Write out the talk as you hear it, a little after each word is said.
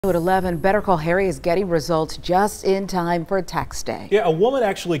At 11, Better Call Harry is getting results just in time for tax day. Yeah, a woman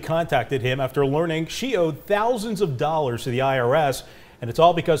actually contacted him after learning she owed thousands of dollars to the IRS, and it's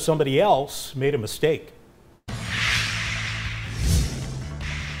all because somebody else made a mistake.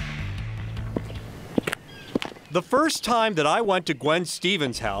 The first time that I went to Gwen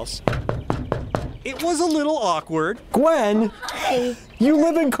Stevens' house, it was a little awkward. Gwen! Hi. You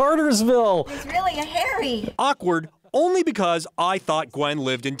live in Cartersville! It's really a Harry. Awkward only because I thought Gwen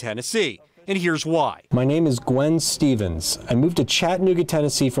lived in Tennessee. And here's why. My name is Gwen Stevens. I moved to Chattanooga,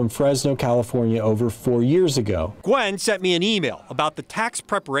 Tennessee from Fresno, California over 4 years ago. Gwen sent me an email about the tax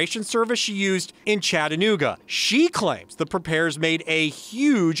preparation service she used in Chattanooga. She claims the preparers made a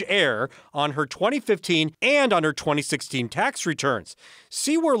huge error on her 2015 and on her 2016 tax returns.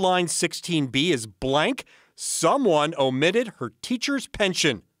 See where line 16B is blank? Someone omitted her teacher's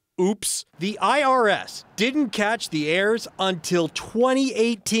pension. Oops. The IRS didn't catch the errors until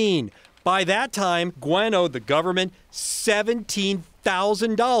 2018. By that time, Gwen owed the government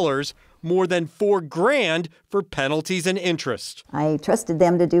 $17,000, more than $4,000 for penalties and interest. I trusted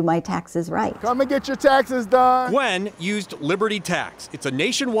them to do my taxes right. Come and get your taxes done. Gwen used Liberty Tax. It's a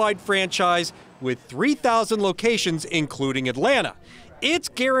nationwide franchise with 3,000 locations, including Atlanta. Its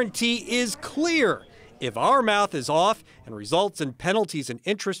guarantee is clear. If our math is off and results in penalties and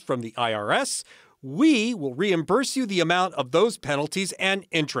interest from the IRS, we will reimburse you the amount of those penalties and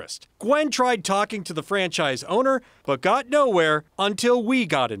interest. Gwen tried talking to the franchise owner, but got nowhere until we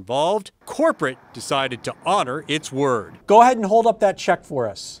got involved. Corporate decided to honor its word. Go ahead and hold up that check for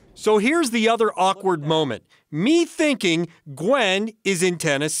us. So here's the other awkward moment. Me thinking Gwen is in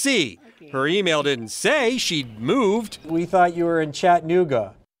Tennessee. Her email didn't say she'd moved. We thought you were in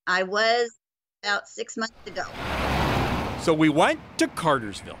Chattanooga. I was about 6 months ago. So we went to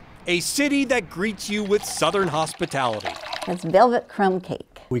Cartersville, a city that greets you with Southern hospitality. That's velvet crumb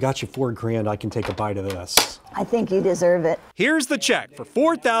cake. We got you $4,000. I can take a bite of this. I think you deserve it. Here's the check for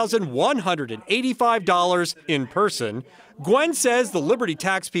 $4,185 in person. Gwen says the Liberty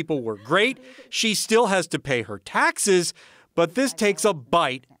Tax people were great. She still has to pay her taxes, but this takes a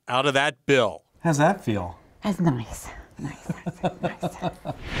bite out of that bill. How's that feel? That's nice. Nice.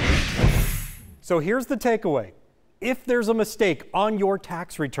 So here's the takeaway. If there's a mistake on your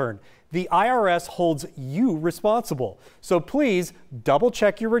tax return, the IRS holds you responsible. So please double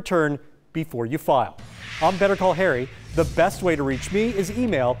check your return before you file. I'm Better Call Harry. The best way to reach me is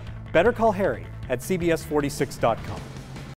email bettercallharry@cbs46.com.